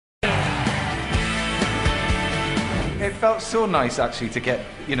It felt so nice, actually, to get,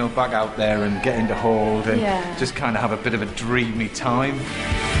 you know, back out there and get into hold and just kind of have a bit of a dreamy time.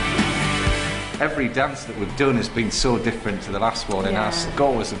 Every dance that we've done has been so different to the last one, and our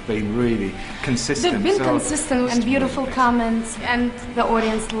scores have been really consistent. They've been consistent and beautiful comments, and the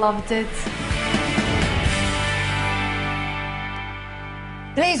audience loved it.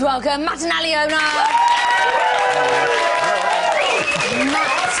 Please welcome Matt and Aliona.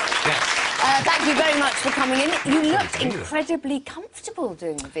 Matt, thank you very much for coming in. You looked incredibly comfortable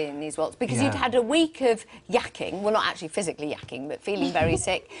doing the Viennese waltz because you'd had a week of yakking. Well, not actually physically yakking, but feeling very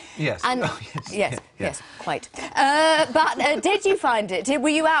sick. Yes. And yes, quite. But did you find it? Were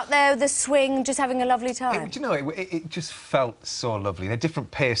you out there with the swing, just having a lovely time? Do you know, it just felt so lovely. A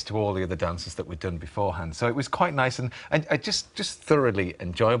different pace to all the other dances that we'd done beforehand. So it was quite nice and just thoroughly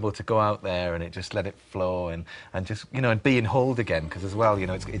enjoyable to go out there and just let it flow and just, you know, and be in hold again, because as well, you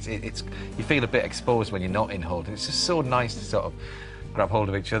know, it's you feel a bit exposed when you're not in hold. It's just so nice to sort of grab hold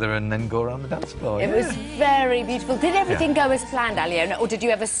of each other and then go around the dance floor. It was very beautiful. Did everything go as planned, Aliona, or did you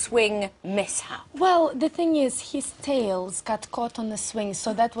have a swing mishap? Well, the thing is, his tails got caught on the swing,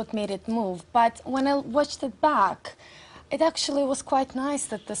 so that's what made it move. But when I watched it back, it actually was quite nice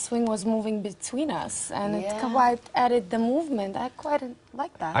that the swing was moving between us, and it quite added the movement. I quite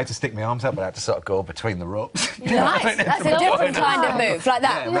like that. I had to stick my arms up, but I had to sort of go between the ropes. Nice. That's a different kind of move, like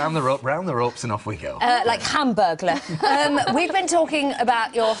that. Yeah, round the ropes, and off we go. Like Hamburglar. We've been talking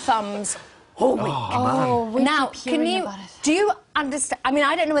about your thumbs all week. Oh, man. Now, do you understand? I mean,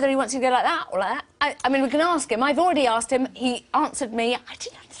 I don't know whether he wants you to go like that or like that. I mean, we can ask him. I've already asked him. He answered me. I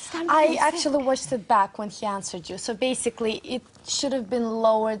didn't understand. I actually watched it back when he answered you. So basically, it should have been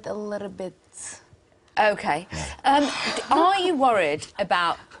lowered a little bit. Okay. Are you worried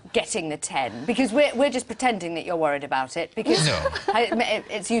about getting the 10? Because we're just pretending that you're worried about it, because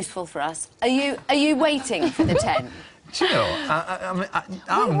it's useful for us. Are you waiting for the 10? Do you know,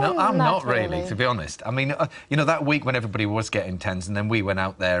 I'm not really, to be honest. I mean, you know, that week when everybody was getting 10s, and then we went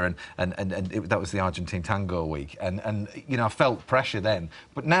out there and that was the Argentine tango week, and you know, I felt pressure then.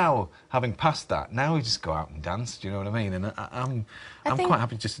 But now, having passed that, now we just go out and dance. Do you know what I mean? And I'm quite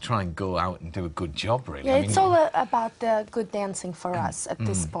happy just to try and go out and do a good job, really. Yeah, I mean, it's all about the good dancing for us at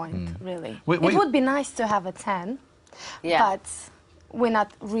this point, really. It would be nice to have a 10, but we're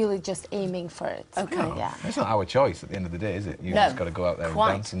not really just aiming for it. Okay. No, it's not our choice at the end of the day, is it? You've just got to go out there and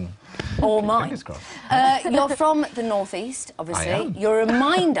dance and... Or mine. Fingers crossed. You're from the Northeast, obviously. I am. You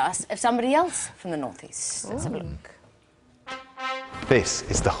remind us of somebody else from the Northeast. Let's have a look. This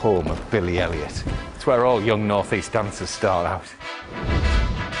is the home of Billy Elliot. It's where all young Northeast dancers start out.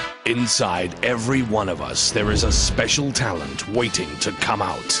 Inside every one of us, there is a special talent waiting to come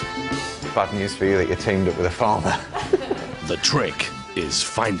out. Bad news for you that you're teamed up with a farmer. The trick is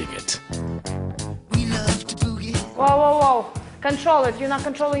finding it. Whoa, whoa, whoa. Control it. You're not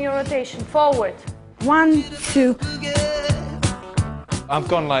controlling your rotation. Forward. 1, 2. I've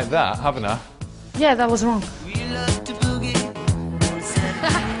gone like that, haven't I? Yeah, that was wrong. That's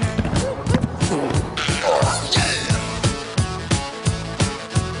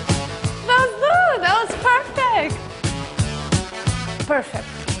good. That was perfect. Perfect.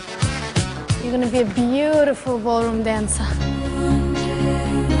 You're going to be a beautiful ballroom dancer.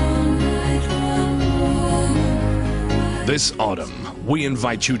 This autumn, we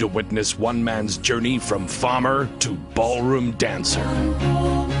invite you to witness one man's journey from farmer to ballroom dancer.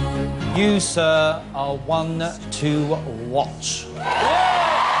 You, sir, are one to watch.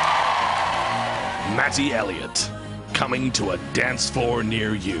 Matty Elliott, coming to a dance floor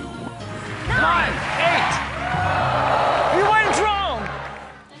near you. 9, 8. You went wrong.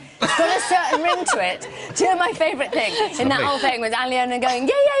 It's got a certain ring to it. Do you know my favourite thing in that whole thing was Aliona going,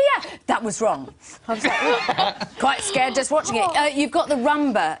 yeah, that was wrong. I was like, quite scared just watching it. You've got the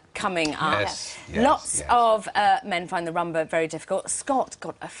rumba coming up. Yes, Lots of men find the rumba very difficult. Scott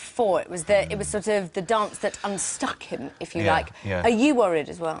got a 4. It was sort of the dance that unstuck him, if you like. Are you worried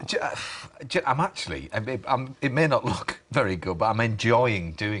as well? I'm actually, it may not look very good, but I'm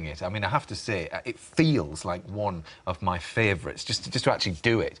enjoying doing it. I mean, I have to say, it feels like one of my favourites, just to actually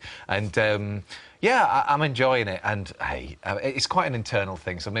do it. And yeah, I'm enjoying it. And hey, it's quite an internal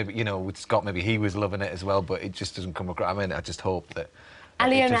thing. So maybe, you know, with Scott, maybe he was loving it as well, but it just doesn't come across. I mean, I just hope that.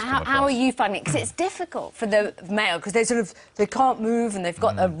 Aliona, how are you finding it? Because it's difficult for the male, because they can't move and they've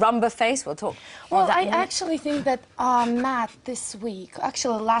got a rumba face. We'll talk. Well, I actually think that Matt this week,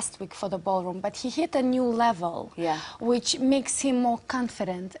 actually last week for the ballroom, but he hit a new level, which makes him more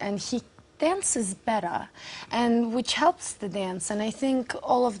confident, and he dances better, and which helps the dance. And I think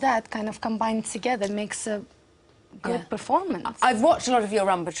all of that kind of combined together makes a good performance. I've watched a lot of your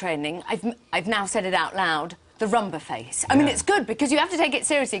rumba training. I've now said it out loud. the rumba face. I mean, it's good because you have to take it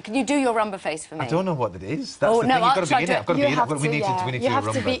seriously. Can you do your rumba face for me? I don't know what it is. That's Oh, the no, thing. You've I'll got to try be in to- it. I've got to You be in have it. We to, need yeah. to You do a have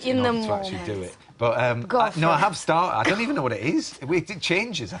to rumba be in the to actually do moment. it. But Go for no, I it. have started. I don't even know what it is. It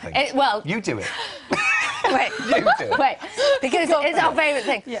changes, I think. Well... You do it. Wait. You do it. Wait. Because it's our favourite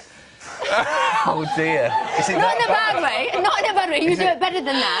thing. Yeah. Oh, dear. Is it Not that in a bad way. Not in a bad way. You do it better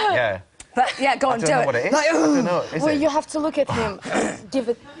than that. Yeah. But, yeah, go I on, don't do know it. what it is. I don't know. Is Well, it? you have to look at him. Give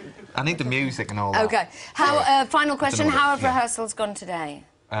it. I need the music and all that. OK. Final question. what it- How have yeah. rehearsals gone today?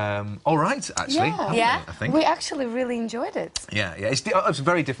 All right, actually. Yeah. haven't Yeah? they, I think. We actually really enjoyed it. Yeah. It's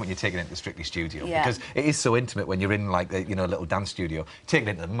very different when you're taking it to the Strictly studio Yeah. because it is so intimate when you're in like a little dance studio. Taking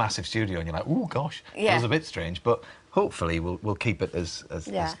it to the massive studio and you're like, oh gosh, Yeah. that was a bit strange, but hopefully we'll keep it as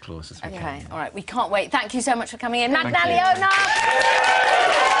Yeah. close as we OK, can. all right. We can't wait. Thank you so much for coming in. Matt and Thank you. Aliona!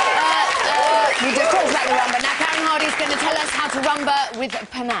 We just talked about the rumba. Now, Karen Hardy's going to tell us how to rumba with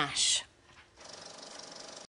panache.